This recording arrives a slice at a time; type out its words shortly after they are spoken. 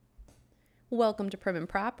Welcome to Prim and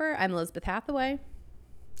Proper. I'm Elizabeth Hathaway.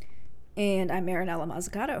 And I'm Marinella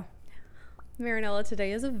Mazzucato. Marinella,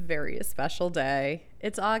 today is a very special day.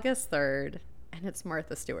 It's August 3rd, and it's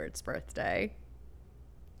Martha Stewart's birthday.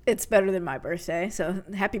 It's better than my birthday, so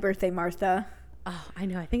happy birthday, Martha. Oh, I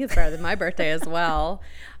know. I think it's better than my birthday as well.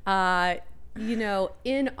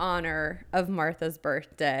 In honor of Martha's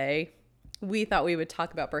birthday, we thought we would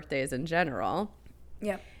talk about birthdays in general.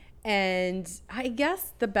 Yep. And I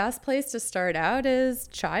guess the best place to start out is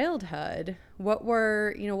childhood. What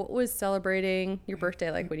was celebrating your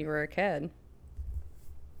birthday like when you were a kid?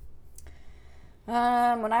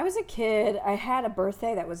 When I was a kid, I had a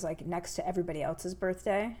birthday that was like next to everybody else's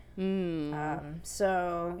birthday.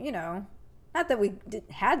 So, not that we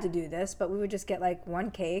had to do this, but we would just get like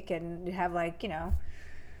one cake and have like,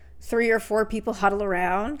 3 or 4 people huddle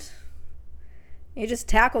around. You just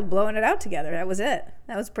tackled blowing it out together. That was it.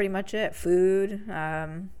 That was pretty much it. Food,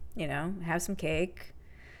 have some cake,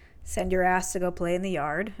 send your ass to go play in the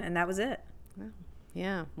yard, and that was it.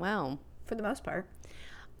 Yeah, wow. For the most part.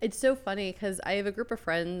 It's so funny because I have a group of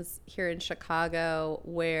friends here in Chicago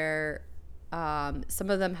where some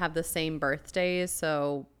of them have the same birthdays.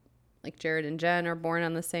 So like Jared and Jen are born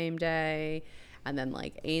on the same day. And then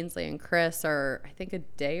like Ainsley and Chris are, I think, a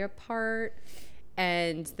day apart.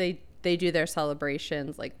 And they do their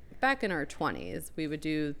celebrations like back in our 20s. We would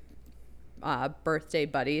do birthday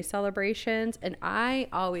buddy celebrations, and I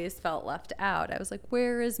always felt left out. I was like,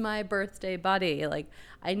 where is my birthday buddy? Like,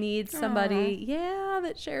 I need somebody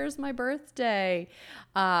that shares my birthday.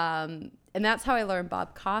 And that's how I learned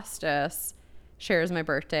Bob Costas shares my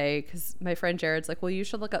birthday, because my friend Jared's like, well, you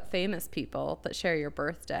should look up famous people that share your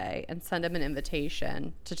birthday and send them an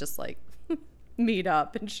invitation to just like meet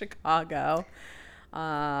up in Chicago.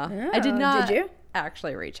 I did not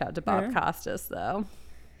actually reach out to Bob Costas though.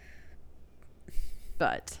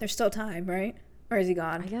 But there's still time, right? Or is he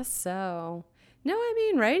gone? I guess so. No, I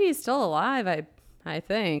mean, right? He's still alive, I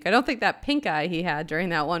think. I don't think that pink eye he had during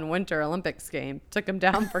that one Winter Olympics game took him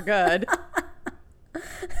down for good.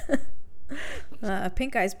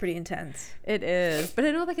 Pink eye's pretty intense. It is. But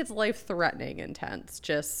I don't think it's life-threatening intense.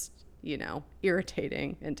 Just,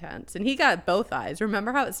 irritating intense. And he got both eyes.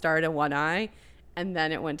 Remember how it started in one eye and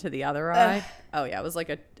then it went to the other eye? Oh, yeah. It was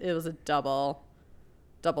a double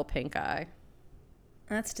pink eye.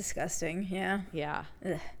 That's disgusting. Yeah. Yeah.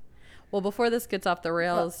 Ugh. Well, before this gets off the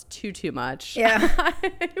rails too much, I'll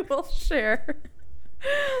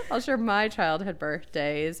share my childhood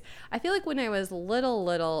birthdays. I feel like when I was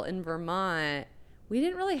little in Vermont, we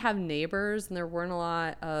didn't really have neighbors, and there weren't a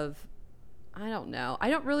lot of, I don't know. I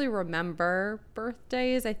don't really remember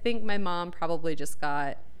birthdays. I think my mom probably just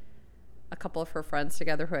got a couple of her friends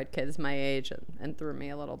together who had kids my age and threw me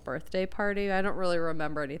a little birthday party. I don't really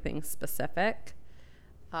remember anything specific.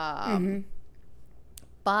 But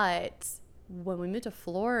when we moved to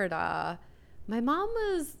Florida, my mom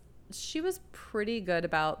was pretty good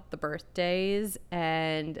about the birthdays,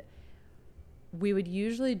 and we would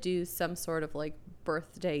usually do some sort of like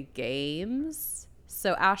birthday games.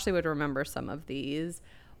 So Ashley would remember some of these.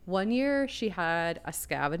 One year she had a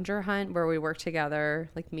scavenger hunt where we worked together,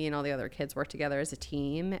 like me and all the other kids worked together as a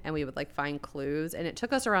team, and we would like find clues, and it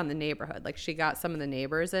took us around the neighborhood. Like she got some of the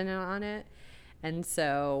neighbors in on it. And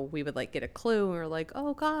so we would like get a clue and we were like,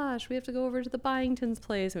 oh gosh, we have to go over to the Byington's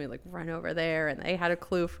place. And we like run over there and they had a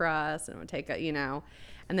clue for us and it would take and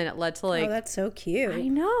then it led to like, oh, that's so cute. I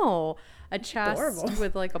know, a chest Adorable.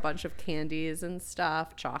 with like a bunch of candies and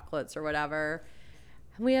stuff, chocolates or whatever.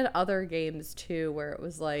 And we had other games too, where it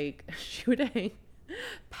was like she would hang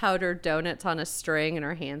powdered donuts on a string and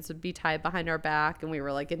our hands would be tied behind our back, and we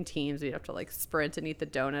were like in teams. We'd have to like sprint and eat the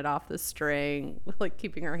donut off the string, like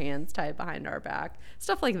keeping our hands tied behind our back,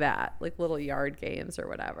 stuff like that, like little yard games or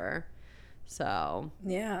whatever. So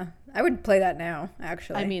yeah, I would play that now,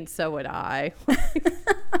 actually. I mean, so would I.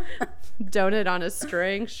 Donut on a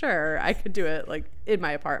string, sure, I could do it like in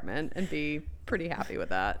my apartment and be pretty happy with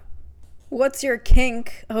that. What's your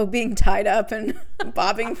kink? Oh, being tied up and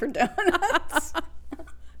bobbing for donuts.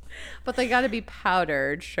 But they got to be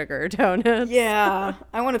powdered sugar donuts. Yeah.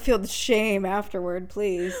 I want to feel the shame afterward,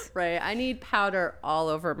 please. Right. I need powder all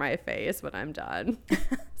over my face when I'm done.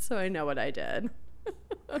 So I know what I did.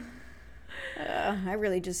 I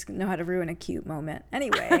really just know how to ruin a cute moment.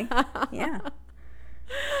 Anyway, yeah.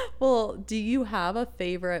 Well, do you have a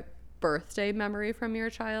favorite birthday memory from your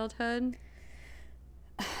childhood?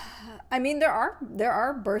 I mean, there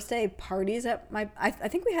are birthday parties at I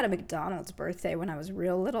think we had a McDonald's birthday when I was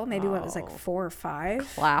real little. Maybe when I was like 4 or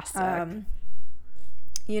 5. Classic. I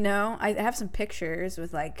have some pictures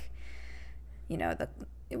with like, the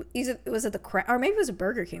it was at the Crown, or maybe it was a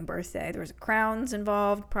Burger King birthday. There was Crowns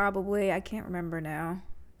involved, probably. I can't remember now.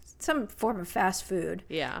 Some form of fast food.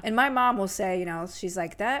 Yeah. And my mom will say, you know, she's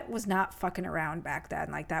like, that was not fucking around back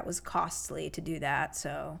then. Like, that was costly to do that.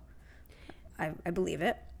 So I believe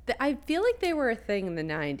it. I feel like they were a thing in the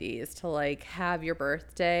 90s to like have your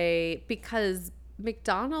birthday because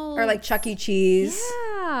McDonald's. Or like Chuck E. Cheese.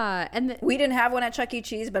 Yeah. And We didn't have one at Chuck E.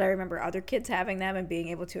 Cheese, but I remember other kids having them and being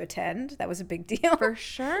able to attend. That was a big deal. for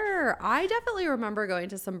sure. I definitely remember going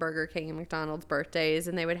to some Burger King and McDonald's birthdays,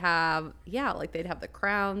 and they would have, like they'd have the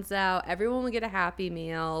crowns out. Everyone would get a Happy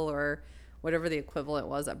Meal or whatever the equivalent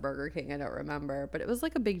was at Burger King. I don't remember, but it was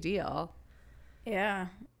like a big deal. Yeah.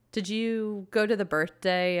 Did you go to the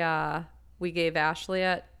birthday we gave Ashley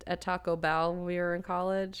at Taco Bell when we were in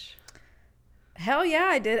college? Hell yeah,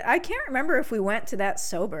 I did. I can't remember if we went to that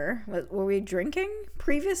sober. Were we drinking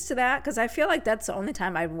previous to that? Because I feel like that's the only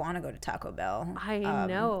time I'd want to go to Taco Bell. I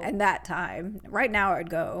know. And that time. Right now I'd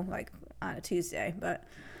go like on a Tuesday, but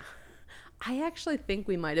I actually think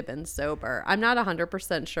we might have been sober. I'm not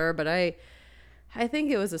 100% sure, but I think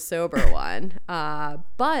it was a sober one.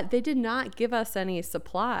 But they did not give us any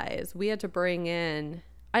supplies. We had to bring in,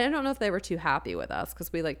 I don't know if they were too happy with us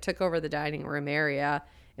because we like took over the dining room area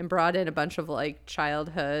and brought in a bunch of like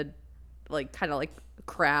childhood, like kind of like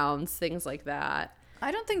crowns, things like that. I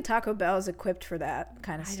don't think Taco Bell is equipped for that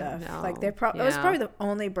kind of stuff. know. Like it was probably the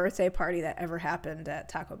only birthday party that ever happened at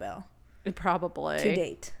Taco Bell Probably. to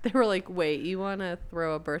date. They were like, wait, you want to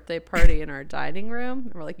throw a birthday party in our dining room?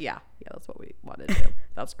 And we're like, yeah, that's what we want to do.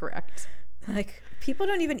 That's correct. Like, people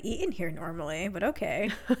don't even eat in here normally, but okay.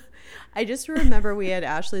 I just remember we had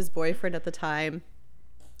Ashley's boyfriend at the time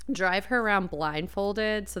drive her around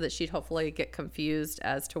blindfolded so that she'd hopefully get confused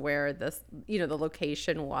as to where this, the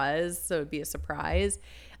location was. So it'd be a surprise.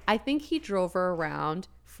 I think he drove her around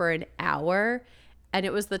for an hour, and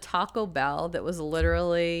it was the Taco Bell that was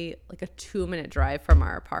literally like a 2-minute drive from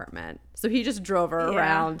our apartment. So he just drove her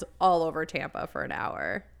around all over Tampa for an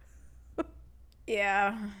hour.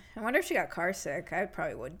 Yeah. I wonder if she got car sick. I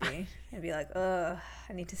probably would be. I'd be like, ugh,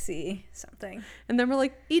 I need to see something. And then we're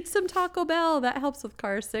like, eat some Taco Bell. That helps with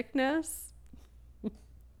car sickness.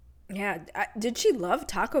 Yeah. Did she love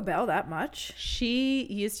Taco Bell that much? She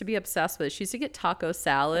used to be obsessed with it. She used to get taco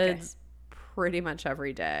salads pretty much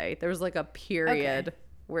every day. There was like a period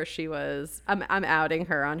where she was, I'm outing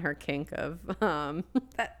her on her kink of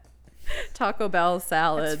Taco Bell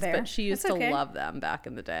salads, but she used to love them back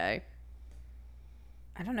in the day.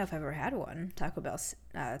 I don't know if I've ever had one. Taco Bell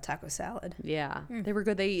taco salad. Yeah, they were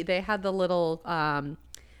good. They had the little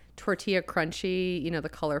tortilla crunchy, the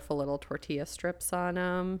colorful little tortilla strips on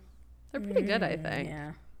them. They're pretty good, I think.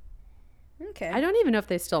 Yeah. Okay. I don't even know if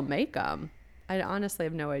they still make them. I honestly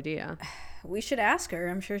have no idea. We should ask her.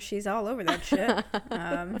 I'm sure she's all over that shit.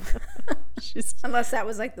 She's Unless that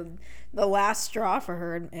was like the last straw for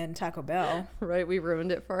her in Taco Bell. right. We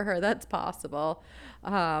ruined it for her. That's possible.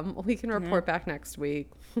 We can report back next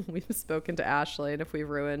week. We've spoken to Ashley and if we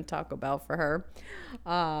ruined Taco Bell for her.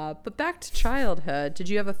 But back to childhood. Did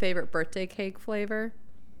you have a favorite birthday cake flavor?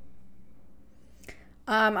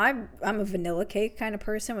 I'm a vanilla cake kind of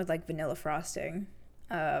person with like vanilla frosting.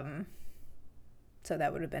 So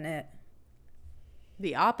that would have been it.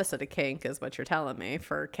 The opposite of kink is what you're telling me,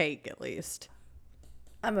 for cake at least.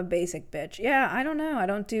 I'm a basic bitch. Yeah, I don't know. I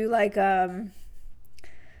don't do like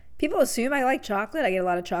people assume I like chocolate. I get a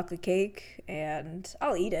lot of chocolate cake and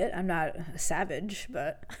I'll eat it. I'm not a savage,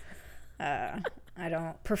 but I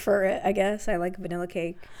don't prefer it, I guess. I like vanilla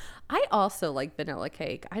cake. I also like vanilla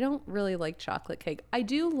cake. I don't really like chocolate cake. I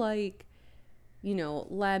do like,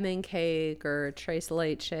 lemon cake or tres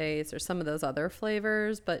leches or some of those other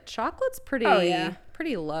flavors, but chocolate's pretty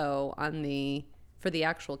low on for the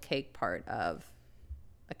actual cake part of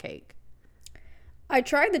a cake. I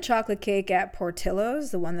tried the chocolate cake at Portillo's,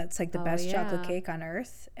 the one that's like the best chocolate cake on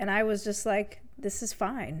earth, and I was just like, this is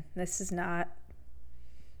fine. This is not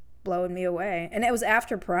blowing me away. And it was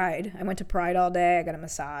after Pride. I went to Pride all day. I got a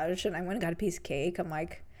massage and I went and got a piece of cake. I'm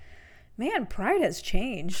like, man, Pride has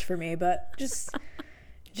changed for me, but just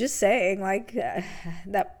saying, like,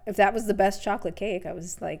 that if that was the best chocolate cake, I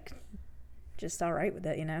was like just all right with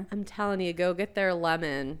it, I'm telling you, go get their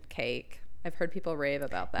lemon cake. I've heard people rave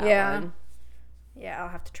about that one. Yeah, I'll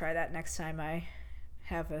have to try that next time I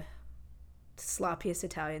have a sloppiest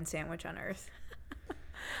Italian sandwich on earth.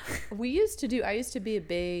 I used to be a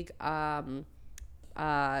big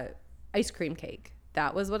ice cream cake.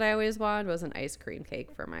 That was what I always wanted, was an ice cream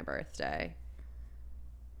cake for my birthday.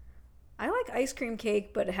 I like ice cream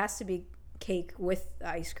cake, but it has to be cake with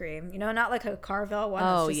ice cream. Not like a Carvel one.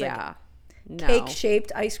 Oh, that's just yeah. like No.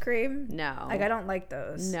 cake-shaped ice cream. No. Like, I don't like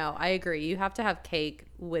those. No, I agree. You have to have cake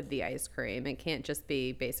with the ice cream. It can't just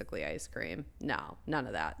be basically ice cream. No, none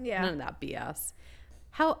of that. Yeah. None of that BS.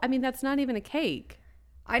 I mean, that's not even a cake.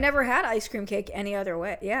 I never had ice cream cake any other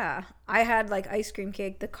way. Yeah. I had, like, ice cream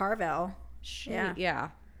cake, the Carvel. Yeah.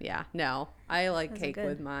 Yeah. No, I like cake good.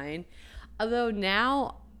 with mine. Although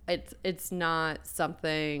now it's not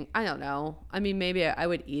something, I don't know. I mean, maybe I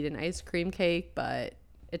would eat an ice cream cake, but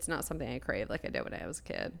it's not something I crave like I did when I was a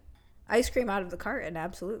kid. Ice cream out of the carton,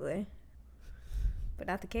 absolutely. But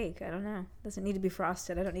not the cake. I don't know. Doesn't need to be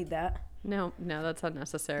frosted. I don't need that. No, that's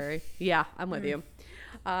unnecessary. Yeah, I'm with you.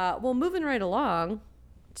 Well, moving right along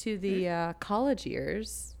to the college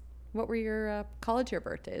years. What were your college year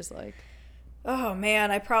birthdays like? Oh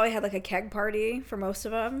man, I probably had like a keg party for most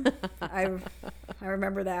of them. I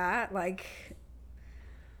remember that, like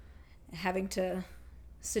having to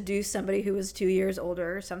seduce somebody who was 2 years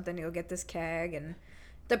older or something to go get this keg, and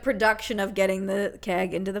the production of getting the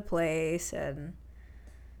keg into the place, and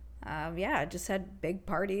yeah, I just had big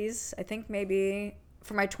parties. I think maybe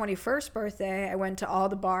for my 21st birthday, I went to all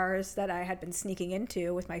the bars that I had been sneaking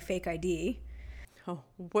into with my fake ID. Oh,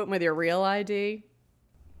 went with your real ID?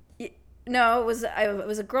 No, it was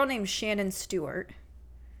a girl named Shannon Stewart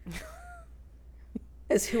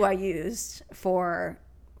is who I used for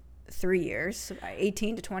 3 years,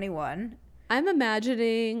 18 to 21. I'm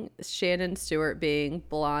imagining Shannon Stewart being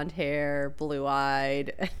blonde hair,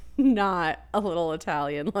 blue-eyed, not a little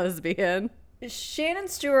Italian lesbian. Shannon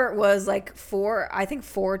Stewart was like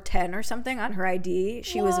 4'10" or something on her ID.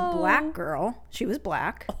 She was a black girl. She was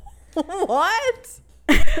black. What?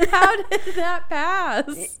 How did that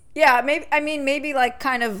pass? Yeah, maybe like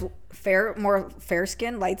kind of more fair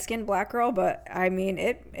skinned, light skinned black girl, but I mean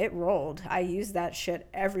it rolled. I used that shit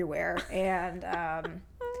everywhere. And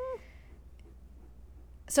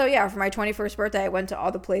so yeah, for my 21st birthday I went to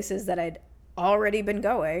all the places that I'd already been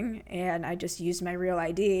going, and I just used my real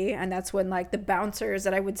ID. And that's when like the bouncers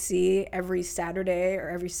that I would see every Saturday or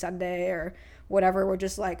every Sunday or whatever were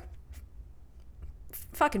just like,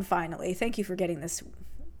 fucking finally, thank you for getting this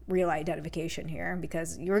real identification here,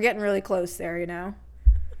 because you were getting really close there, you know.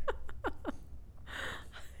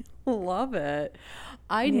 Love it.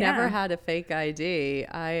 I never had a fake ID.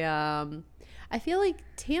 I feel like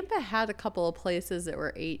Tampa had a couple of places that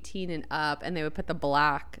were 18 and up, and they would put the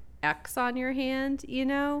black X on your hand, you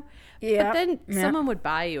know? Yeah. But then someone would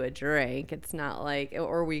buy you a drink. It's not like,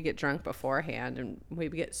 or we get drunk beforehand, and we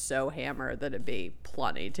would get so hammered that it'd be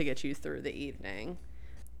plenty to get you through the evening.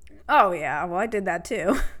 Oh yeah, well I did that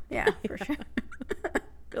too. Yeah, for sure.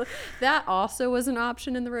 That also was an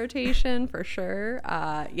option in the rotation for sure.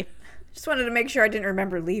 Yeah. Just wanted to make sure I didn't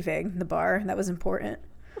remember leaving the bar. That was important.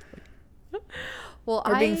 Well,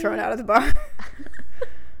 or being thrown out of the bar.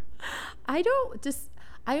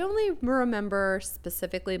 I only remember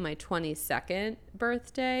specifically my 22nd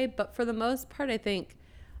birthday, but for the most part, I think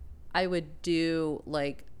I would do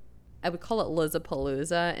like, I would call it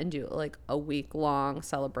Lizapalooza and do like a week-long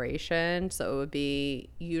celebration. So it would be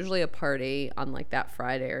usually a party on like that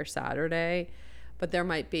Friday or Saturday, but there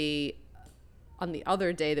might be on the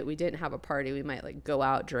other day that we didn't have a party, we might like go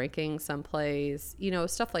out drinking someplace, you know,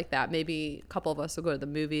 stuff like that. Maybe a couple of us will go to the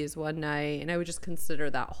movies one night, and I would just consider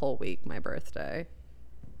that whole week my birthday.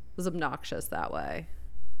 It was obnoxious that way.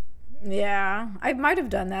 Yeah, I might have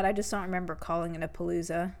done that. I just don't remember calling it a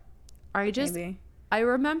palooza. I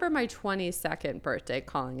remember my 22nd birthday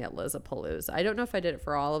calling it Lizapalooza. I don't know if I did it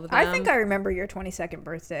for all of them. I think I remember your 22nd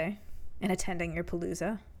birthday and attending your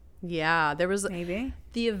palooza. Yeah, there was maybe.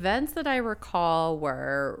 The events that I recall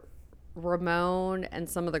were Ramon and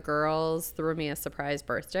some of the girls threw me a surprise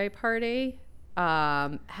birthday party.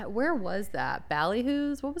 Where was that?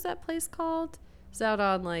 Ballyhoo's? What was that place called? It was out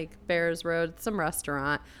on like Bears Road, some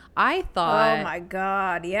restaurant. I thought. Oh my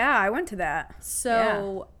God! Yeah, I went to that.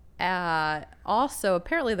 So. Yeah. Also,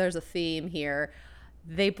 apparently there's a theme here.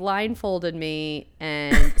 They blindfolded me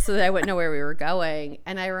and so that I wouldn't know where we were going.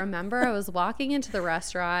 And I remember I was walking into the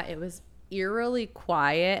restaurant. It was eerily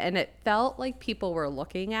quiet, and it felt like people were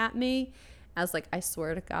looking at me. I was like, I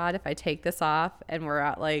swear to God, if I take this off and we're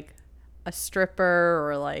at like a stripper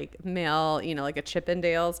or like male, you know, like a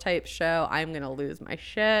Chippendales type show, I'm going to lose my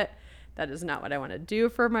shit. That is not what I want to do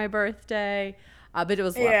for my birthday. But it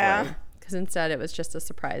was lovely. Yeah. Because instead it was just a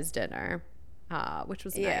surprise dinner, which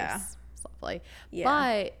was nice. It's lovely. Yeah.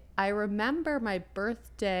 But I remember my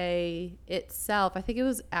birthday itself, I think it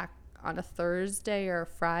was on a Thursday or a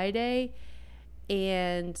Friday.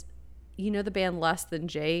 And you know the band Less Than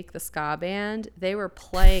Jake, the ska band? They were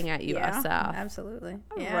playing at USF. Yeah, absolutely.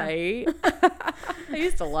 Yeah. Right? I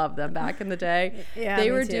used to love them back in the day. Yeah, they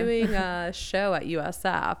me were too. doing a show at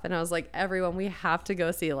USF, and I was like, everyone, we have to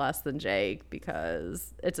go see Less Than Jake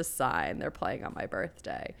because it's a sign they're playing on my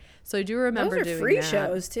birthday. So I do remember Those are doing free that.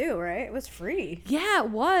 shows too, right? It was free. Yeah, it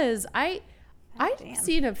was. I've damn.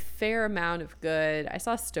 seen a fair amount of good. I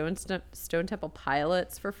saw Stone Temple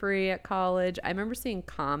Pilots for free at college. I remember seeing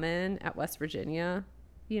Common at West Virginia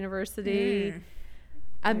University.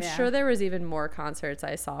 I'm Yeah. sure there was even more concerts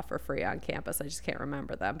I saw for free on campus. I just can't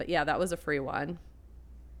remember them. But yeah, that was a free one.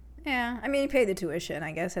 Yeah, I mean, you pay the tuition,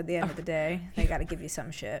 I guess, at the end of the day. They got to give you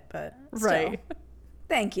some shit, but still. Right.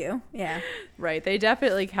 Thank you. Yeah. Right. They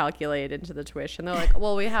definitely calculate into the tuition. They're like,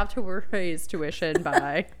 well, we have to raise tuition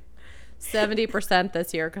by 70%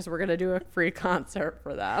 this year because we're going to do a free concert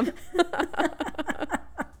for them.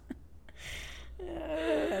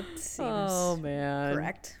 That seems man.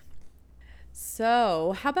 correct.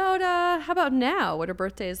 So how about now? What are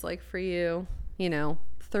birthdays like for you?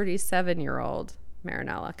 37-year-old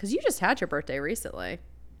Marinella? Because you just had your birthday recently.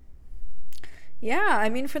 Yeah, I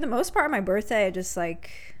mean, for the most part, my birthday, I just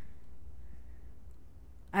like,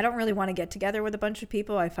 I don't really want to get together with a bunch of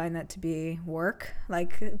people. I find that to be work.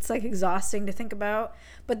 Like, it's like exhausting to think about.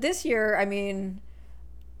 But this year, I mean,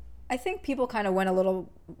 I think people kind of went a little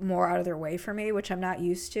more out of their way for me, which I'm not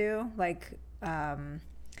used to. Like,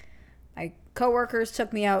 my coworkers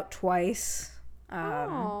took me out twice.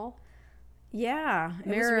 Oh, Yeah, it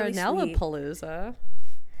was really Marinella sweet. Palooza.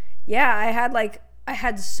 Yeah, I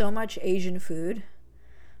had so much Asian food.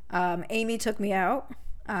 Amy took me out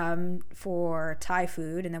for Thai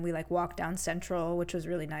food, and then we like walked down Central, which was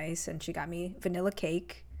really nice, and she got me vanilla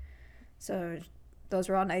cake. So those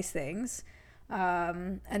were all nice things.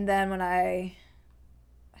 And then when I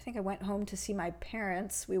think I went home to see my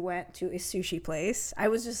parents, we went to a sushi place. I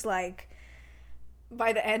was just like,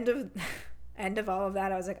 by the end of all of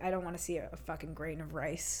that, I was like, I don't want to see a fucking grain of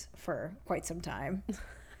rice for quite some time.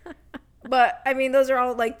 But I mean, those are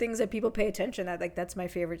all like things that people pay attention at. Like, that's my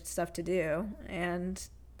favorite stuff to do, and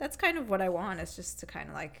that's kind of what I want, is just to kind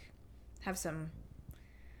of like have some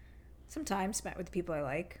time spent with the people I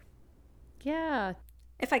like, Yeah.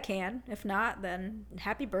 if I can. If not, then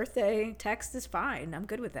happy birthday text is fine. I'm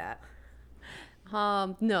good with that.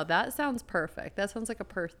 No, that sounds perfect. That sounds like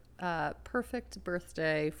a perfect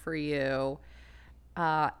birthday for you.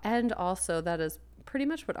 And also that is pretty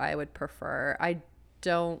much what I would prefer. I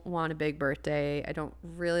don't want a big birthday. I don't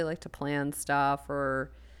really like to plan stuff,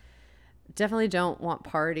 or definitely don't want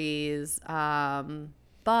parties.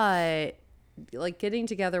 But like getting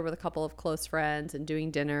together with a couple of close friends and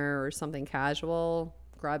doing dinner or something casual,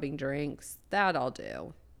 grabbing drinks, that I'll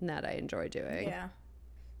do. And that I enjoy doing. Yeah.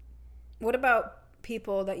 What about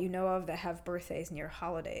people that you know of that have birthdays near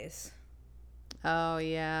holidays? Oh,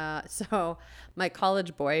 yeah. So my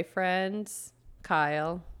college boyfriend,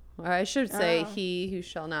 Kyle, or I should say he who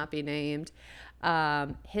shall not be named,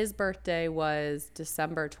 his birthday was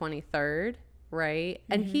December 23rd, right?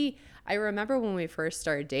 And I remember when we first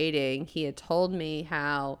started dating, he had told me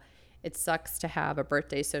how it sucks to have a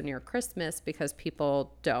birthday so near Christmas because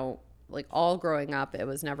people don't, like, all growing up, it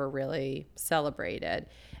was never really celebrated.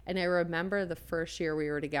 And I remember the first year we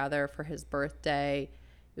were together for his birthday,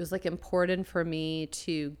 it was like important for me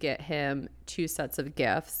to get him 2 sets of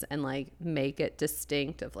gifts and like make it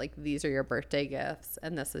distinct of like, these are your birthday gifts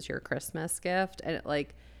and this is your Christmas gift. And it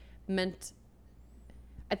like meant,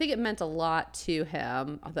 I think it meant a lot to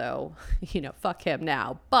him, although, fuck him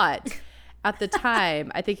now. But at the time,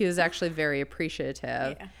 I think he was actually very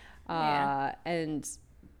appreciative. Yeah. And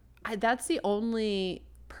that's the only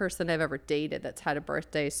person I've ever dated that's had a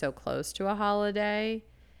birthday so close to a holiday.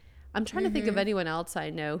 I'm trying to think of anyone else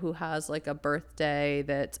I know who has like a birthday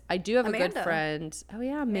that I do have. Amanda. A good friend. Oh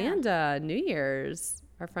yeah, Amanda. New Year's.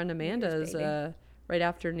 Our friend Amanda's right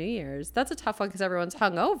after New Year's. That's a tough one because everyone's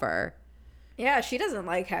hungover. Yeah, she doesn't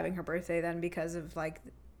like having her birthday then because of like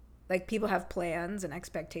people have plans and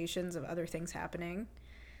expectations of other things happening.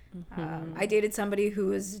 I dated somebody who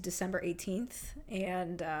was December 18th,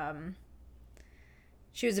 and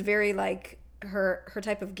she was a very like, her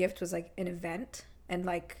type of gift was like an event, and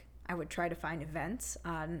like I would try to find events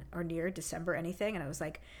on or near December anything, and I was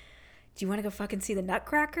like, do you want to go fucking see the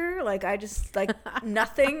Nutcracker? Like, I just like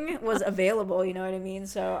nothing was available, you know what I mean?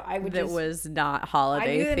 So I would That just, was not I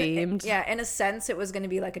holiday knew that themed. yeah, in a sense it was going to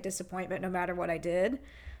be like a disappointment no matter what I did.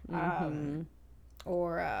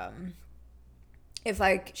 If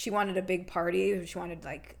like she wanted a big party, if she wanted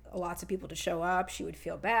like lots of people to show up, she would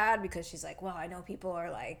feel bad because she's like, well, I know people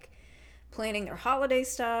are like planning their holiday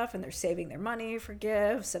stuff and they're saving their money for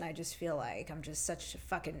gifts, and I just feel like I'm just such a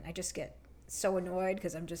fucking, I just get so annoyed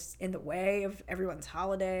because I'm just in the way of everyone's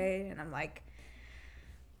holiday, and I'm like,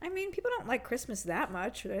 I mean, people don't like Christmas that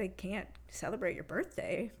much. They can't celebrate your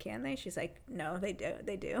birthday, can they? She's like, no, they do.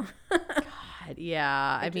 They do. God,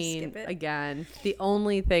 yeah. I just mean, skip it. again, the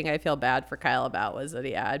only thing I feel bad for Kyle about was that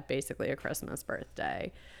he had basically a Christmas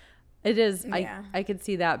birthday. It is, Yeah. I could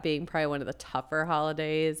see that being probably one of the tougher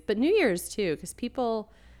holidays, but New Year's too, because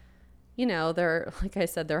people, you know, they're, like I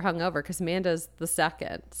said, they're hungover because Amanda's the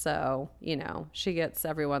second. So, you know, she gets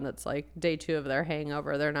everyone that's like day 2 of their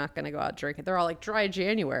hangover. They're not going to go out drinking. They're all like dry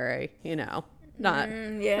January, you know, not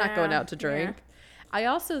going out to drink. Yeah. I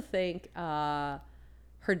also think her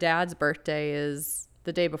dad's birthday is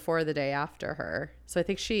the day before the day after her. So I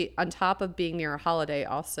think she, on top of being near a holiday,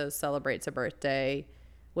 also celebrates a birthday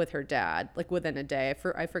with her dad, like within a day.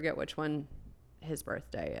 I forget which one his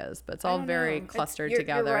birthday is, but it's all very clustered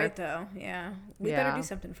together. You're right, though. Yeah. We better do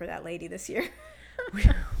something for that lady this year.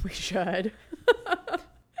 we should.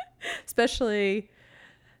 especially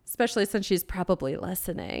since she's probably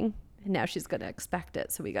listening. And now she's going to expect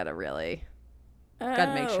it. So we got to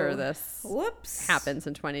make sure this happens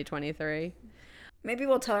in 2023. Maybe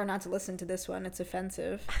we'll tell her not to listen to this one. It's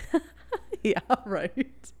offensive. Yeah,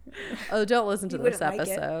 right. Oh, don't listen to this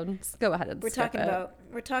episode. Like Just go ahead and skip it.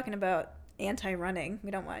 We're talking about anti-running. We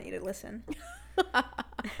don't want you to listen.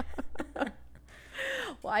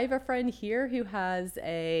 Well, I have a friend here who has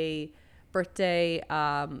a birthday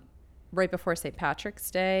right before St.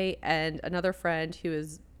 Patrick's Day, and another friend who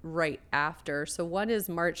is right after. So one is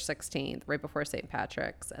March 16th, right before St.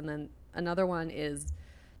 Patrick's, and then another one is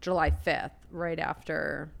July 5th, right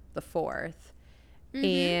after the 4th. Mm-hmm.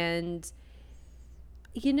 And,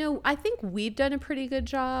 you know, I think we've done a pretty good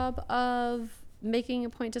job of making a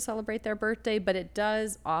point to celebrate their birthday, but it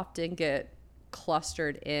does often get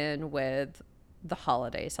clustered in with the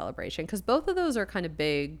holiday celebration because both of those are kind of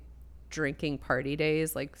big drinking party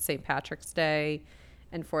days, like St. Patrick's Day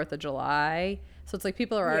and 4th of July. So it's like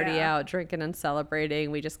people are already out drinking and celebrating.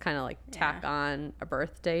 We just kind of like tack on a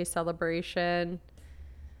birthday celebration.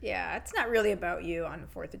 Yeah, it's not really about you on the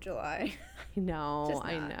 4th of July. I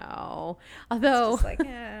know. Although it's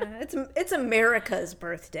just like, it's America's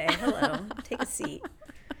birthday. Hello. Take a seat.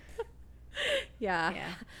 Yeah.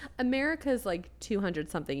 America's like 200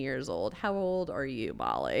 something years old. How old are you,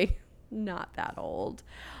 Molly? Not that old.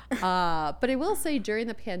 But I will say during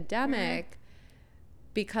the pandemic,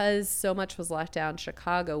 because so much was locked down in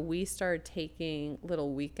Chicago, we started taking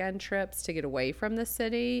little weekend trips to get away from the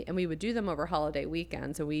city, and we would do them over holiday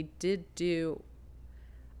weekends. And we did do,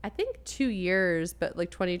 I think 2 years, but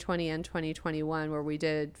like 2020 and 2021, where we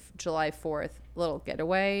did July 4th little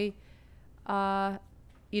getaway,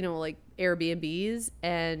 you know, like Airbnbs.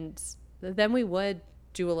 And then we would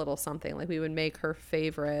do a little something. Like we would make her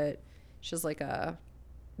favorite. She's like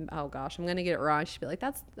oh gosh, I'm gonna get it wrong. She'd be like,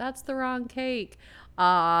 that's the wrong cake.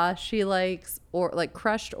 She likes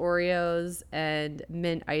crushed Oreos and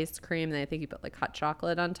mint ice cream. And I think you put like hot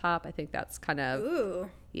chocolate on top. I think that's kind of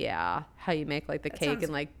how you make like the cake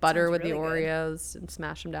and like butter with really the Oreos and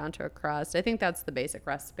smash them down to a crust. I think that's the basic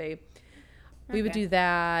recipe. We would do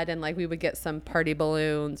that, and like we would get some party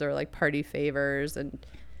balloons or like party favors and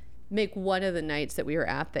make one of the nights that we were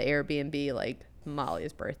at the Airbnb like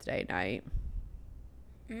Molly's birthday night.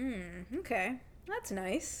 Okay. That's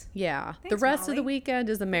nice. Yeah. Thanks, the rest Molly. of the weekend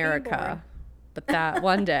is America. But that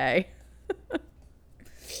one day.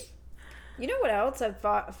 You know what else I've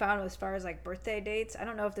found as far as like birthday dates? I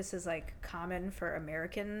don't know if this is like common for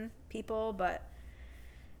American people, but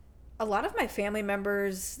a lot of my family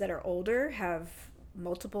members that are older have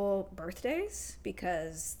multiple birthdays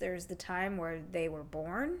because there's the time where they were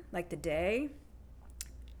born, like the day.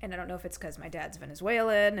 And I don't know if it's because my dad's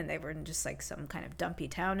Venezuelan and they were in just like some kind of dumpy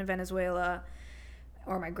town in Venezuela,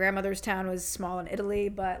 or my grandmother's town was small in Italy,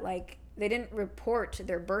 but like they didn't report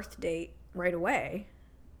their birth date right away.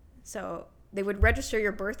 So they would register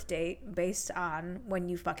your birth date based on when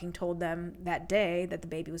you fucking told them that day that the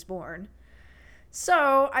baby was born.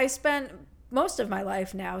 So I spent most of my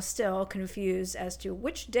life now still confused as to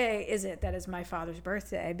which day is it that is my father's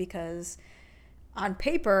birthday, because on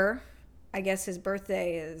paper, I guess his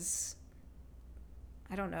birthday is,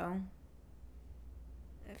 I don't know,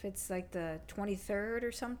 if it's like the 23rd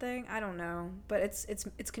or something. I don't know, but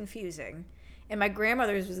it's confusing. And my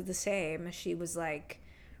grandmother's was the same. She was like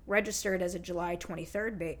registered as a July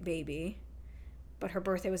 23rd baby, but her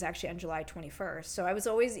birthday was actually on July 21st. So I was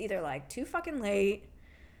always either like too fucking late,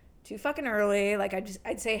 too fucking early. Like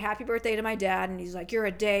I'd say happy birthday to my dad, and he's like, you're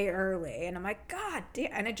a day early, and I'm like, God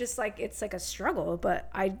damn. And it just like, it's like a struggle, but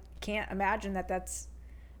I can't imagine that that's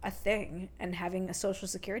a thing, and having a social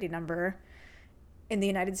security number in the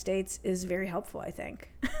United States is very helpful, I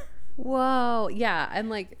think. Whoa. Yeah. And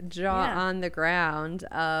like jaw Yeah. on the ground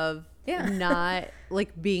of not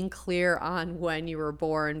like being clear on when you were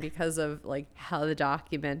born because of like how the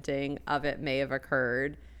documenting of it may have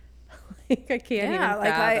occurred. Like I can't even like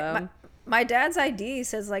fathom. my dad's ID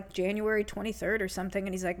says like January 23rd or something,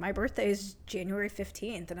 and he's like, my birthday is January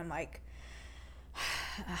 15th, and I'm like,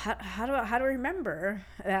 how do I remember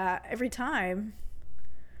that every time?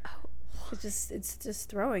 It's just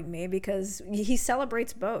throwing me because he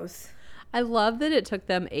celebrates both. I love that it took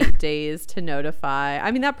them 8 days to notify.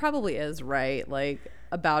 I mean, that probably is right. Like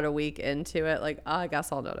about a week into it, like, oh, I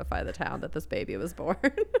guess I'll notify the town that this baby was born.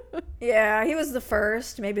 Yeah, he was the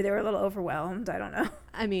first. Maybe they were a little overwhelmed. I don't know.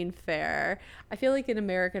 I mean, fair. I feel like in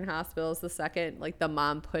American hospitals, the second like the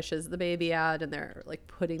mom pushes the baby out and they're like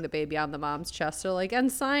putting the baby on the mom's chest, they're like, and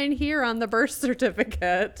sign here on the birth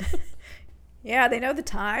certificate. Yeah, they know the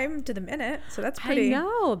time to the minute, so that's pretty. I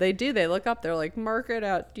know they do. They look up. They're like, mark it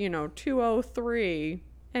at 2:03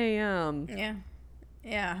 a.m.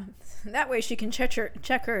 Yeah. That way she can check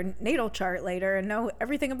her natal chart later and know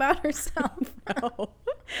everything about herself. Oh,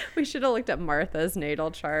 we should have looked at Martha's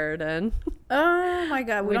natal chart and. Oh my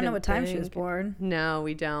God, we don't know what didn't time she was think. born. No,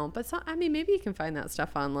 we don't. But I mean, maybe you can find that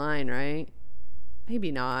stuff online, right?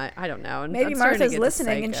 Maybe not. I don't know. And Maybe I'm starting to Martha's get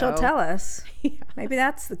listening and she'll psycho. tell us. Yeah. Maybe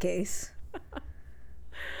that's the case.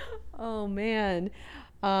 Oh man.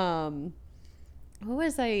 What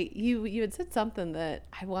was you had said something that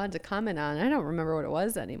I wanted to comment on. I don't remember what it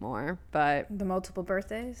was anymore, but The multiple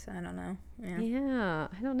birthdays? I don't know. yeah,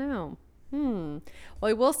 I don't know. Well,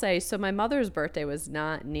 I will say, so my mother's birthday was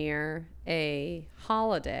not near a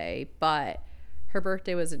holiday, but her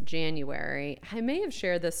birthday was in January. I may have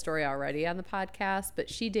shared this story already on the podcast, but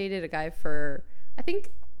she dated a guy for I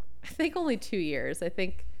think only 2 years. I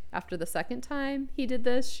think after the second time he did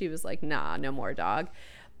this, she was like, nah, no more, dog.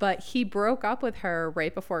 But he broke up with her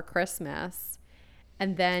right before Christmas.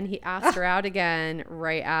 And then he asked her out again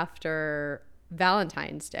right after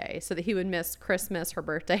Valentine's Day so that he would miss Christmas, her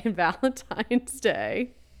birthday, and Valentine's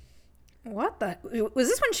Day. What the? Was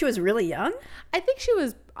this when she was really young? I think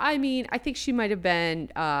she might have been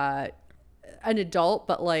an adult,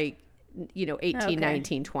 but like, 18, Okay.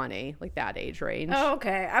 19, 20, like that age range. Oh,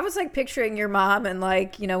 okay. I was like picturing your mom and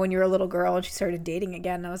like, when you were a little girl and she started dating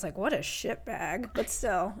again. And I was like, what a shitbag. But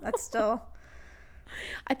still, that's still.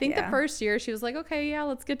 I think the Yeah. first year she was like, okay, yeah,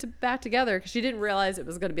 let's get back together. Because she didn't realize it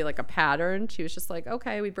was going to be like a pattern. She was just like,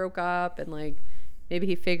 okay, we broke up and like maybe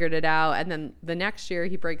he figured it out. And then the next year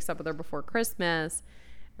he breaks up with her before Christmas.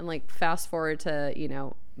 And like fast forward to,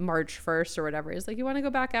 March 1st or whatever. He's like, you want to go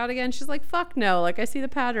back out again? She's like, fuck no. Like I see the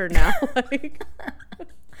pattern now. Like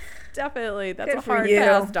definitely. That's Good a for hard you.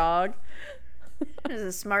 pass, dog. She's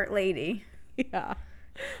a smart lady. Yeah.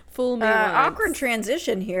 Fool me once. Awkward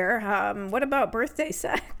transition here. What about birthday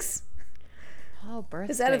sex? Oh,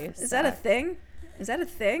 birthday Is that a thing? Is that a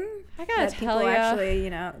thing? I gotta that tell people ya. actually,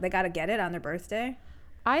 they gotta get it on their birthday.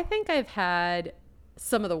 I think I've had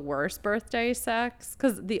some of the worst birthday sex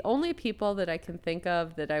because the only people that I can think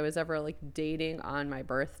of that I was ever like dating on my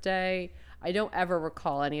birthday, I don't ever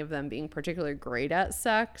recall any of them being particularly great at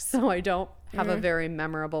sex. So I don't have a very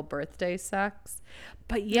memorable birthday sex.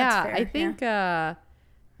 But yeah, fair,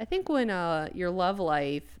 I think when your love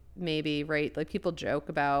life maybe, right, like people joke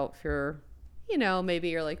about if you're, maybe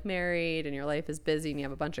you're like married and your life is busy and you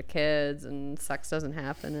have a bunch of kids and sex doesn't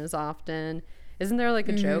happen as often. Isn't there like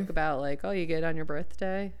a joke about like, oh, you get on your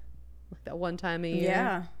birthday? Like that one time a year?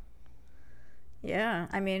 Yeah. Yeah.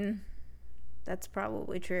 I mean, that's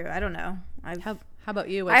probably true. I don't know. How about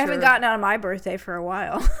you? I haven't gotten on my birthday for a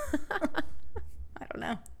while. I don't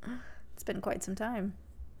know. It's been quite some time.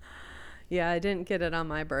 Yeah, I didn't get it on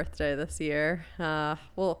my birthday this year.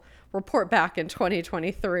 We'll report back in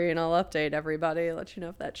 2023 and I'll update everybody, let you know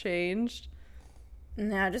if that changed.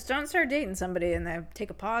 No, just don't start dating somebody and they take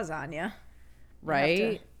a pause on you.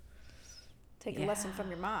 Right? Take a lesson from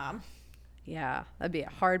your mom. Yeah, that'd be a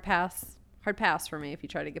hard pass for me if you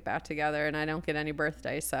try to get back together and I don't get any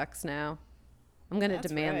birthday sex now. I'm going to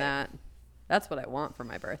demand right. that. That's what I want for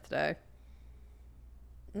my birthday.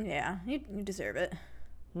 Yeah, you deserve it.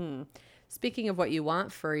 Speaking of what you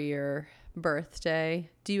want for your birthday,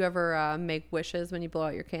 do you ever make wishes when you blow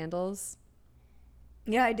out your candles?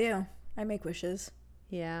 Yeah, I do. I make wishes.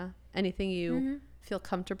 Yeah. Anything you feel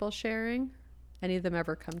comfortable sharing? Any of them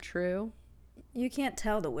ever come true? You can't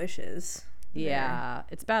tell the wishes. Yeah.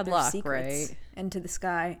 It's bad They're luck, secrets right? into the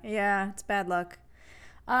sky. Yeah, it's bad luck.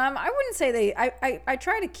 I wouldn't say I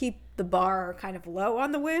try to keep the bar kind of low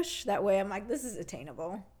on the wish. That way I'm like, this is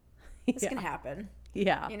attainable. This can happen.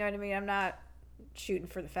 Yeah. You know what I mean? I'm not shooting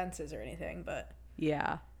for the fences or anything, but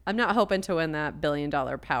Yeah. I'm not hoping to win that $1 billion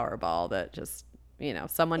Powerball that just,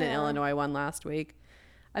 someone in Illinois won last week.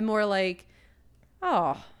 I'm more like,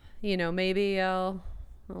 oh, maybe I'll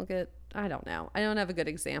get, I don't know. I don't have a good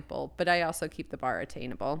example, but I also keep the bar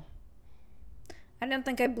attainable. I don't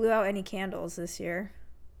think I blew out any candles this year.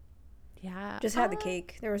 Yeah. Just had the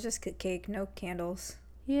cake. There was just cake, no candles.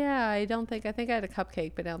 Yeah, I think I had a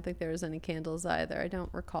cupcake, but I don't think there was any candles either. I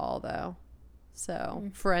don't recall though. So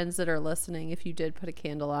friends that are listening, if you did put a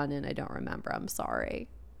candle on and I don't remember, I'm sorry.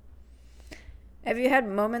 Have you had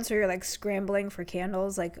moments where you're like scrambling for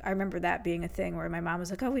candles? Like I remember that being a thing where my mom was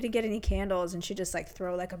like, oh, we didn't get any candles. And she'd just like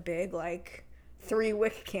throw like a big like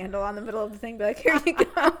 3-wick candle on the middle of the thing. Be like, here you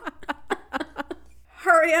go.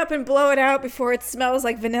 Hurry up and blow it out before it smells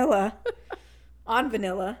like vanilla. On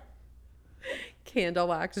vanilla. Candle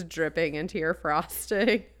wax dripping into your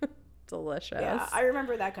frosting. Delicious. Yeah, I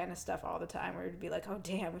remember that kind of stuff all the time where it'd be like, oh,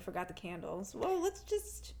 damn, we forgot the candles. Well, let's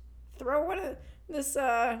just throw one of this,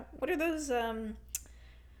 what are those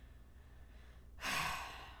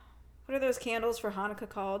candles for Hanukkah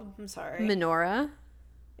called? I'm sorry. Menorah?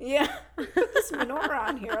 Yeah, put this menorah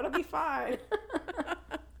on here. It'll be fine.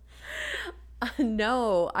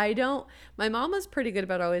 No, I don't. My mom was pretty good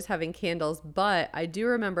about always having candles, but I do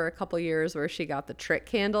remember a couple years where she got the trick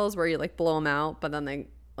candles where you like blow them out, but then they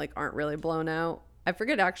like aren't really blown out. I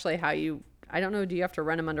forget actually I don't know, do you have to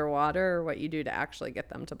run them underwater or what you do to actually get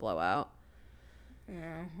them to blow out?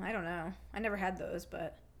 Yeah, I don't know. I never had those,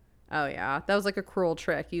 but. Oh yeah, that was like a cruel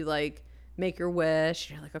trick. You like make your wish.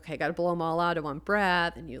 You're like, okay, got to blow them all out in one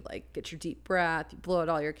breath. And you like get your deep breath. You blow out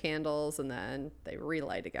all your candles and then they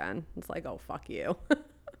relight again. It's like, oh, fuck you.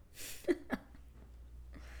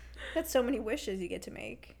 That's so many wishes you get to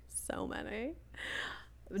make. So many.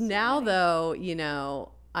 Now, though,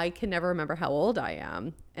 I can never remember how old I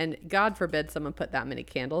am. And God forbid someone put that many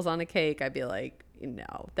candles on a cake. I'd be like,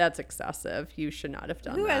 no, that's excessive. You should not have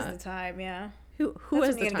done that. Who has the time? Yeah. Who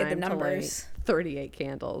has the time to light 38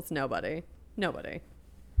 candles? Nobody. No.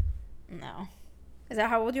 Is that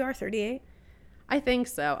how old you are? 38? I think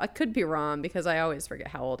so. I could be wrong because I always forget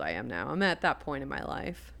how old I am now. I'm at that point in my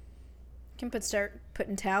life. I can start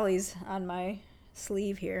putting tallies on my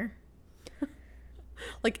sleeve here.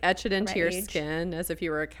 Like etch it into your skin as if you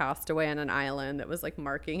were a castaway on an island that was like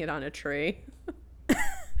marking it on a tree.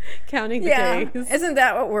 Counting the days. Isn't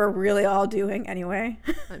that what we're really all doing anyway?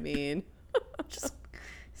 I mean, just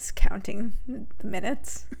counting the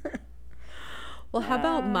minutes. Well, how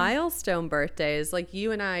about milestone birthdays? Like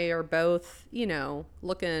you and I are both,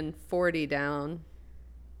 looking 40 down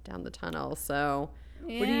the tunnel. So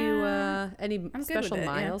what do you, any special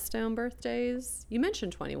milestone birthdays? You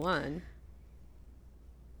mentioned 21.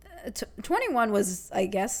 21 was, I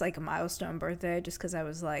guess, like a milestone birthday just because I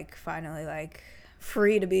was like finally like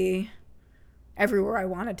free to be everywhere I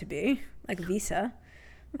wanted to be, like Visa.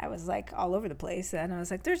 I was like all over the place and I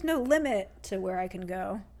was like, there's no limit to where I can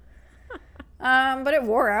go. But it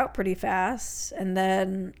wore out pretty fast. And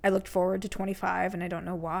then I looked forward to 25 and I don't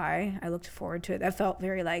know why I looked forward to it. That felt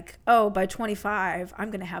very like, oh, by 25,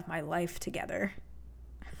 I'm going to have my life together.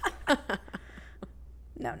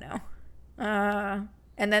 No.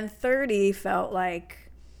 And then 30 felt like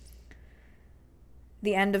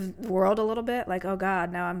the end of the world a little bit. Like, oh,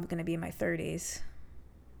 God, now I'm going to be in my 30s.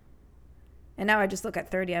 And now I just look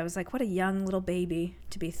at 30. I was like, what a young little baby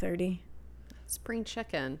to be 30. Spring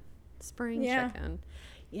chicken. Chicken.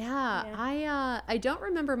 Yeah. I don't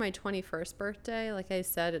remember my 21st birthday. Like I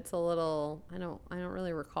said, it's a little, I don't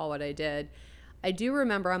really recall what I did. I do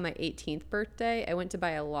remember on my 18th birthday, I went to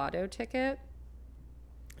buy a lotto ticket.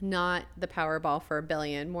 Not the Powerball for $1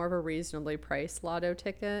 billion, more of a reasonably priced lotto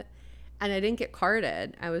ticket. And I didn't get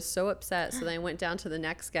carded. I was so upset. So then I went down to the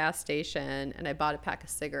next gas station and I bought a pack of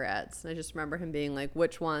cigarettes. And I just remember him being like,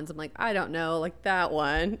 which ones? I'm like, I don't know, like that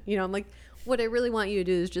one. I'm like, what I really want you to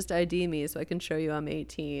do is just ID me so I can show you I'm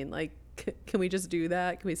 18. Like, can we just do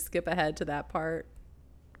that? Can we skip ahead to that part?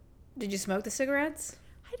 Did you smoke the cigarettes?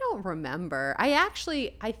 I don't remember. I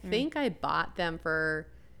think I bought them for...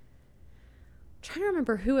 trying to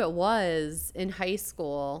remember who it was in high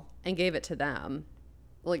school and gave it to them,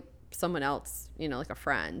 like someone else, like a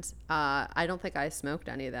friend. I don't think I smoked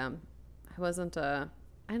any of them. I wasn't I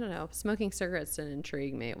don't know, smoking cigarettes didn't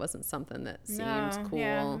intrigue me. It wasn't something that seemed cool.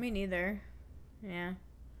 Yeah, me neither. Yeah.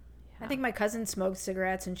 I think my cousin smoked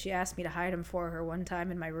cigarettes and she asked me to hide them for her one time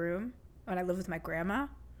in my room when I lived with my grandma.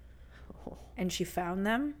 And she found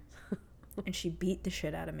them and she beat the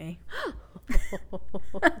shit out of me.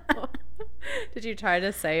 Did you try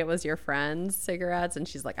to say it was your friend's cigarettes? And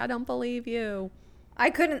she's like, I don't believe you. I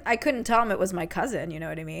couldn't tell him it was my cousin. You know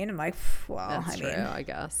what I mean? I'm like, well, That's true, I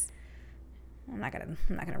guess. I'm not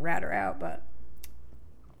gonna rat her out, but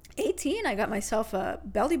 18, I got myself a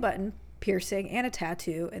belly button piercing and a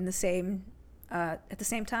tattoo in the same at the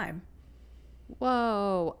same time.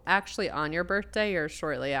 Whoa. Actually on your birthday or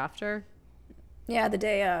shortly after? Yeah, the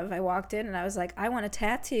day of, I walked in and I was like, I want a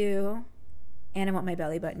tattoo and I want my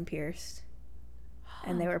belly button pierced.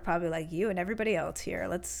 And they were probably like, you and everybody else here,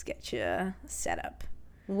 let's get you set up.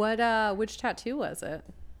 Which tattoo was it?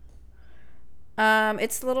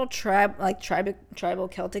 It's a little tribal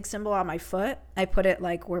Celtic symbol on my foot. I put it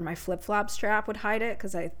like where my flip-flop strap would hide it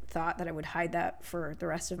because I thought that I would hide that for the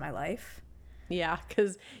rest of my life. Yeah,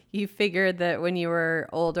 because you figured that when you were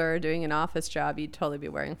older doing an office job, you'd totally be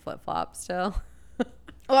wearing flip-flops still.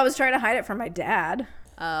 Well, I was trying to hide it from my dad.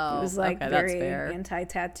 Oh, He was like okay, very that's fair.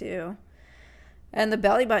 anti-tattoo. And the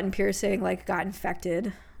belly button piercing like got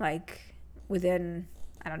infected like within,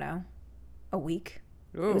 I don't know, a week.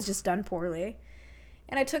 Ooh. It was just done poorly.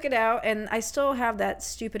 And I took it out and I still have that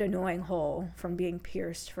stupid annoying hole from being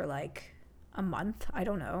pierced for like a month. I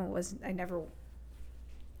don't know.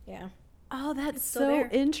 Yeah. Oh, that's still so there.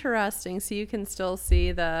 interesting. So you can still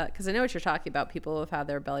see because I know what you're talking about. People who have had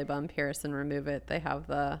their belly button pierced and remove it, they have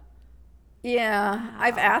the... Yeah,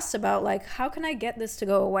 I've asked about like how can I get this to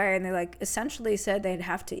go away, and they like essentially said they'd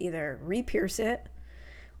have to either re-pierce it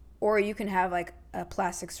or you can have like a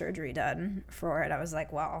plastic surgery done for it. I was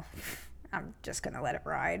like, well, I'm just gonna let it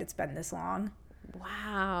ride. It's been this long.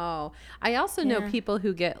 Wow. I also know people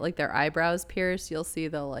who get like their eyebrows pierced. You'll see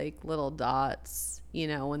the like little dots,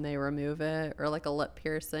 when they remove it, or like a lip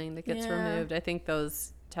piercing that gets removed. I think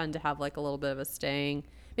those tend to have like a little bit of a sting.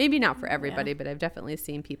 Maybe not for everybody, but I've definitely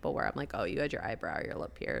seen people where I'm like, oh, you had your eyebrow or your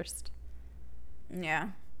lip pierced. Yeah.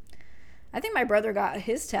 I think my brother got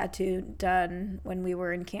his tattoo done when we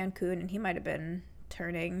were in Cancun, and he might have been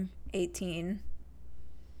turning 18.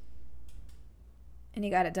 And he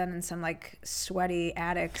got it done in some like sweaty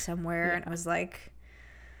attic somewhere, and it was like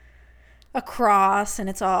a cross, and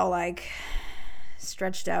it's all like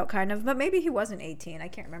stretched out kind of. But maybe he wasn't 18. I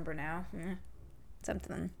can't remember now.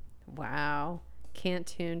 Something. Wow.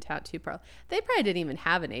 Cancun tattoo parlor. They probably didn't even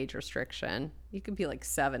have an age restriction. You could be like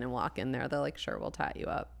 7 and walk in there. They're like, sure, we'll tat you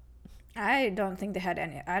up. I don't think they had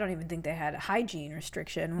any. I don't even think they had a hygiene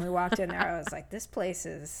restriction. When we walked in there, I was like, this place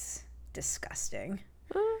is disgusting.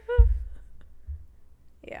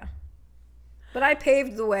 Yeah. But I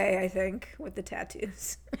paved the way, I think, with the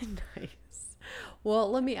tattoos. Nice.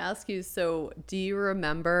 Well, let me ask you, so do you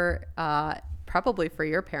remember, probably for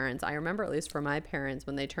your parents, I remember at least for my parents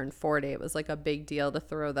when they turned 40, it was like a big deal to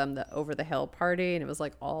throw them the over the hill party, and it was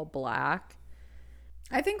like all black.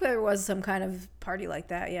 I think there was some kind of party like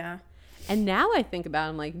that, yeah. And now I think about it,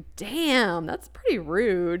 I'm like, damn, that's pretty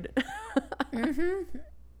rude.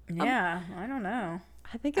 Yeah, I don't know.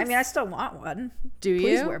 I I still want one. Do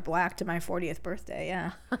Please you? wear black to my 40th birthday,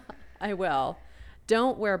 yeah. I will.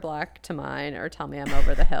 Don't wear black to mine or tell me I'm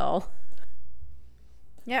over the hill.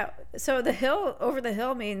 Yeah, so over the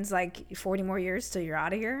hill means like 40 more years till you're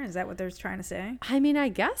out of here? Is that what they're trying to say? I mean, I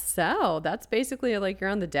guess so. That's basically like you're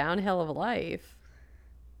on the downhill of life.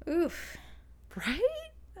 Oof. Right?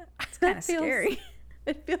 It's kind of scary.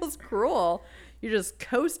 It feels cruel. You just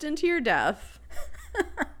coast into your death.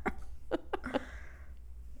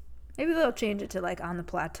 Maybe they'll change it to like on the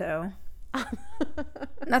plateau.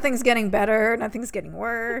 Nothing's getting better. Nothing's getting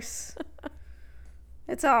worse.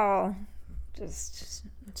 It's all just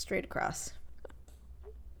straight across.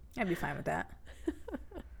 I'd be fine with that.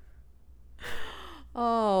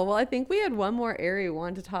 Oh, well, I think we had one more area we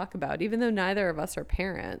wanted to talk about, even though neither of us are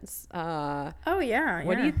parents. Oh, yeah.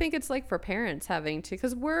 What do you think it's like for parents having to,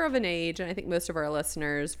 because we're of an age, and I think most of our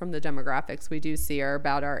listeners from the demographics we do see are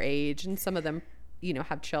about our age, and some of them,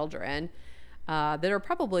 have children that are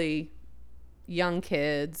probably young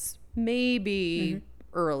kids, maybe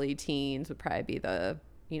early teens would probably be the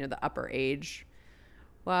upper age.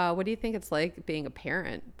 Wow, what do you think it's like being a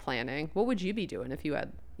parent planning? What would you be doing if you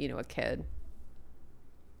had, a kid?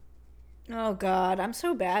 Oh, God. I'm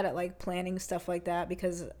so bad at like planning stuff like that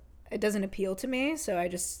because it doesn't appeal to me. So I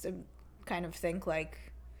just kind of think like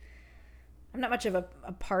I'm not much of a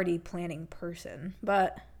party planning person,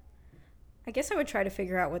 but I guess I would try to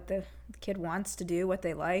figure out what the kid wants to do, what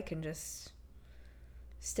they like, and just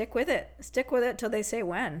stick with it. Stick with it till they say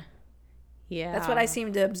when. Yeah. That's what I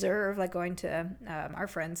seem to observe, like going to our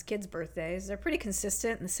friends' kids' birthdays. They're pretty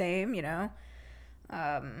consistent and the same,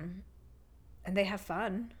 and they have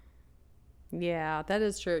fun. Yeah, that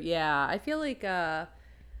is true. Yeah, I feel like I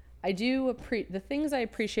do the things I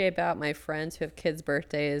appreciate about my friends who have kids'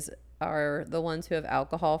 birthdays are the ones who have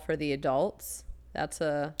alcohol for the adults. That's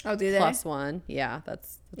a Oh, do they? plus one. Yeah,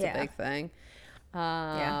 that's Yeah. a big thing.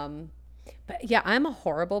 Yeah. But yeah, I'm a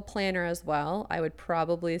horrible planner as well. I would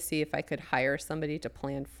probably see if I could hire somebody to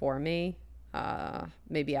plan for me.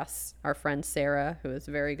 Maybe ask our friend Sarah, who is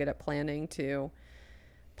very good at planning, to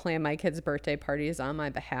plan my kids' birthday parties on my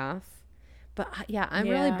behalf. But yeah, I'm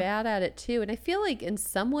really Yeah. bad at it too. And I feel like in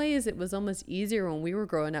some ways it was almost easier when we were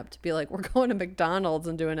growing up to be like, we're going to McDonald's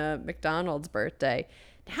and doing a McDonald's birthday.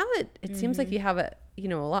 Now it seems like you have a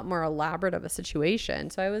lot more elaborate of a situation.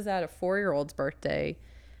 So I was at a 4-year-old's birthday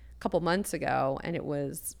a couple months ago, and it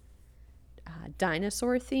was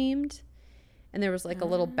dinosaur themed. And there was like a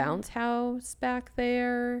little bounce house back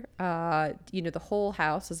there. The whole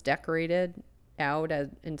house was decorated out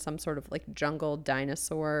in some sort of like jungle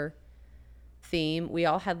dinosaur theme. We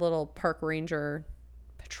all had little park ranger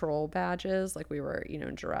patrol badges, like we were,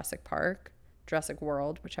 in Jurassic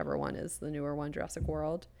World, whichever one is the newer one, Jurassic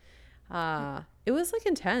World. It was like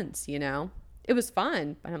intense, It was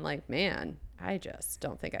fun, but I'm like, man, I just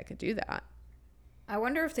don't think I could do that. I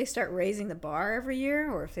wonder if they start raising the bar every year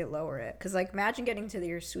or if they lower it. Because, like, imagine getting to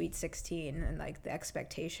your Sweet 16 and, like, the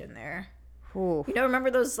expectation there. Ooh. Remember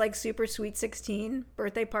those, like, super Sweet 16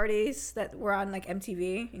 birthday parties that were on, like,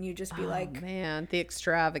 MTV? And you'd just be like, man, the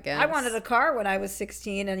extravagance. I wanted a car when I was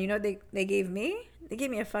 16. And, they gave me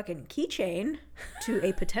a fucking keychain to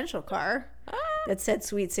a potential car that said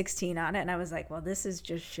Sweet 16 on it. And I was like, well, this is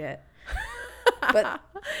just shit. But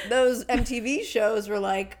those MTV shows were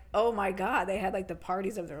like, oh my God, they had like the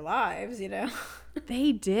parties of their lives,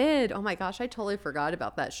 They did. Oh my gosh, I totally forgot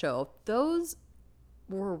about that show. Those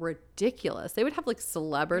were ridiculous. They would have like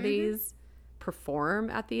celebrities perform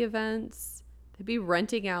at the events. They'd be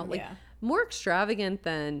renting out like more extravagant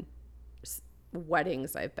than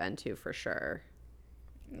weddings I've been to for sure.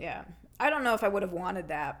 Yeah. I don't know if I would have wanted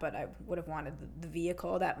that, but I would have wanted the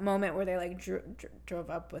vehicle, that moment where they like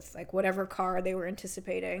drove up with like whatever car they were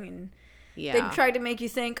anticipating, and they tried to make you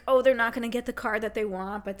think, oh, they're not going to get the car that they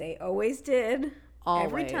want, but they always did.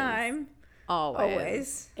 Every time.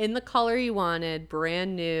 Always. In the color you wanted,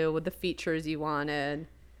 brand new, with the features you wanted.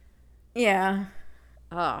 Yeah.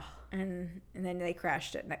 Oh. And then they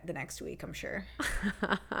crashed it the next week, I'm sure.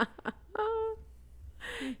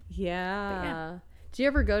 Yeah. Do you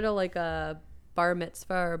ever go to like a bar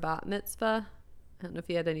mitzvah or bat mitzvah? I don't know if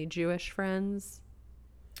you had any Jewish friends.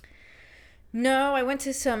 No, I went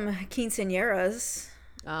to some quinceañeras.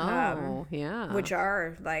 Oh, yeah. Which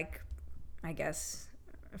are like, I guess,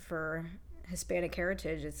 for Hispanic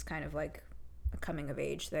heritage, it's kind of like a coming of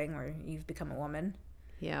age thing where you've become a woman.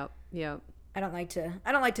 Yep. I don't like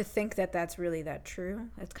to think that that's really that true.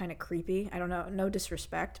 It's kind of creepy. I don't know, no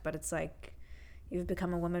disrespect, but it's like, you've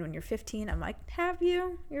become a woman when you're 15. I'm like, have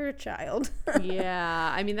you? You're a child.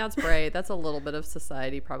 Yeah. I mean, that's great. That's a little bit of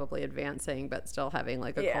society probably advancing, but still having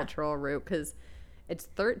like a cultural root, because it's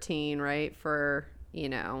 13, right? For,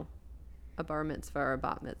 a bar mitzvah or a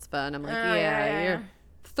bat mitzvah. And I'm like, you're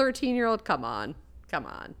 13-year-old. Come on.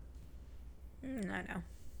 I know.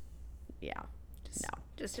 Yeah.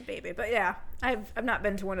 Just a baby. But yeah, I've not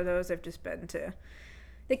been to one of those. I've just been to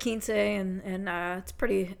the quince, and it's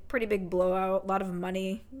pretty big blowout. A lot of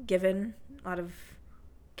money given, a lot of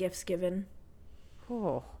gifts given.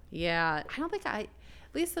 Oh yeah, I don't think at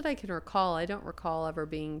least that I can recall. I don't recall ever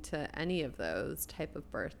being to any of those type of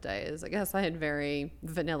birthdays. I guess I had very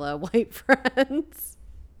vanilla white friends.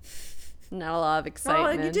 Not a lot of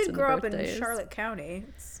excitement. Well, you did grow up in birthdays. Charlotte County.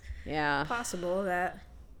 It's Yeah. possible that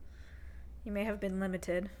you may have been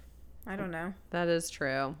limited. I don't know. That is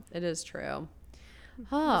true. It is true.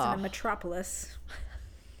 It wasn't a metropolis.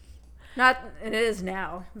 It is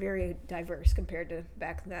now very diverse compared to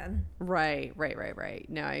back then. Right.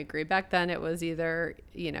 No, I agree. Back then it was either,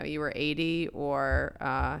 you were 80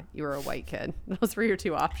 or you were a white kid. Those were your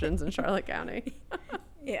two options in Charlotte County.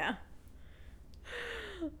 Yeah.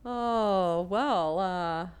 Oh,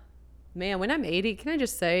 well, man, when I'm 80, can I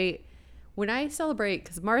just say, when I celebrate,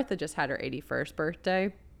 because Martha just had her 81st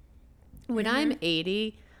birthday, when I'm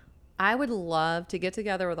 80, I would love to get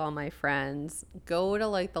together with all my friends, go to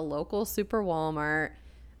like the local super Walmart,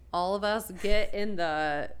 all of us get in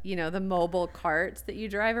the, the mobile carts that you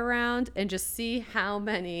drive around, and just see how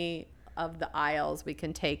many of the aisles we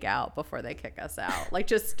can take out before they kick us out. Like,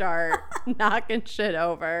 just start knocking shit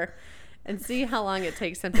over and see how long it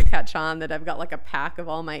takes them to catch on that I've got like a pack of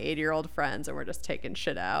all my 80-year-old friends and we're just taking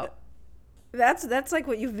shit out. That's like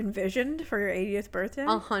what you've envisioned for your 80th birthday?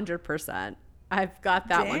 100%. I've got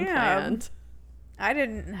that one planned. I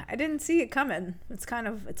didn't see it coming. It's kind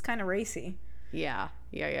of racy. Yeah.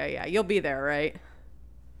 You'll be there, right?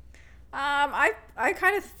 I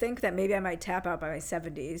kind of think that maybe I might tap out by my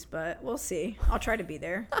 70s, but we'll see. I'll try to be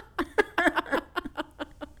there.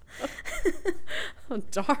 Oh,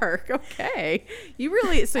 dark. Okay. You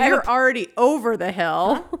really, so you're already over the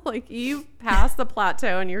hill. Like you passed the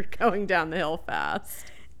plateau and you're going down the hill fast.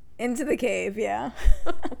 Into the cave, yeah.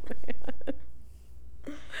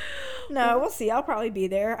 No, we'll see. I'll probably be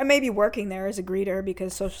there. I may be working there as a greeter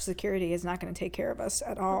because Social Security is not going to take care of us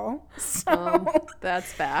at all. So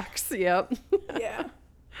that's facts. Yep. Yeah.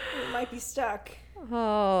 We might be stuck.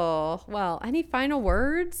 Oh, well, any final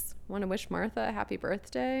words? Want to wish Martha a happy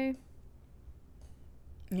birthday?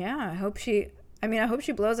 Yeah, I hope she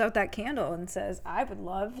blows out that candle and says, I would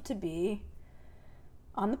love to be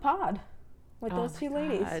on the pod with those two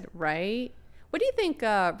ladies. Right? What do you think,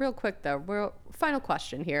 real quick though, final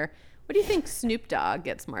question here. What do you think Snoop Dogg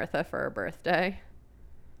gets Martha for her birthday?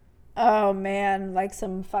 Oh man, like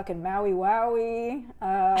some fucking Maui Wowie.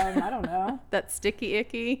 I don't know. That sticky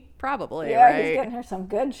icky? Probably, yeah, right? He's getting her some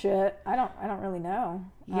good shit. I don't really know.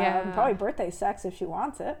 Yeah. Probably birthday sex if she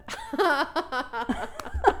wants it.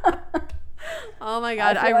 Oh my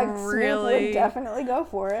God, I feel like Snoop would definitely go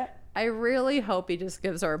for it. I really hope he just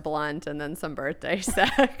gives her a blunt and then some birthday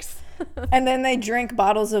sex. And then they drink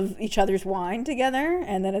bottles of each other's wine together,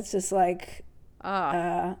 and then it's just like,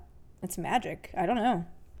 it's magic. I don't know.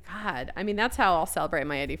 God, I mean, that's how I'll celebrate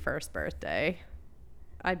my 81st birthday.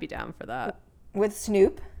 I'd be down for that. With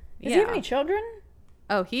Snoop? Does he have any children?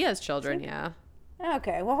 Oh, he has children, yeah.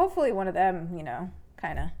 Okay, well, hopefully one of them,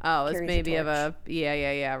 kind of. Oh, it's maybe of a,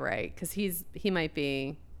 yeah, right. Because he might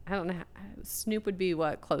be, I don't know, Snoop would be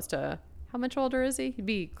what, close to, how much older is he? He'd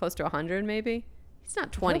be close to 100 maybe? He's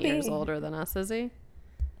not 20 years older than us, is he?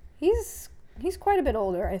 He's quite a bit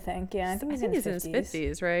older, I think. Yeah, I think he's in his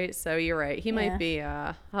 50s, right? So you're right. He might be,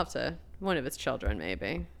 one of his children,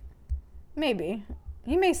 maybe. Maybe.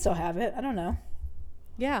 He may still have it. I don't know.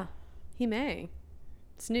 Yeah, he may.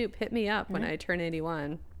 Snoop, hit me up when I turn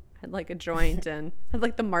 81. I'd like a joint and I'd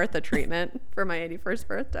like the Martha treatment for my 81st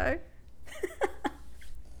birthday.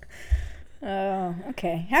 Oh,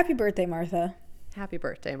 okay. Happy birthday, Martha. Happy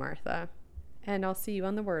birthday, Martha. And I'll see you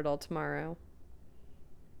on the Wordle tomorrow.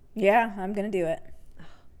 Yeah, I'm going to do it. Oh,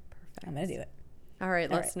 perfect. I'm going to do it. All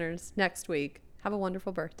right, listeners. Next week, have a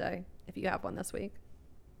wonderful birthday if you have one this week.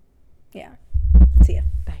 Yeah. See ya.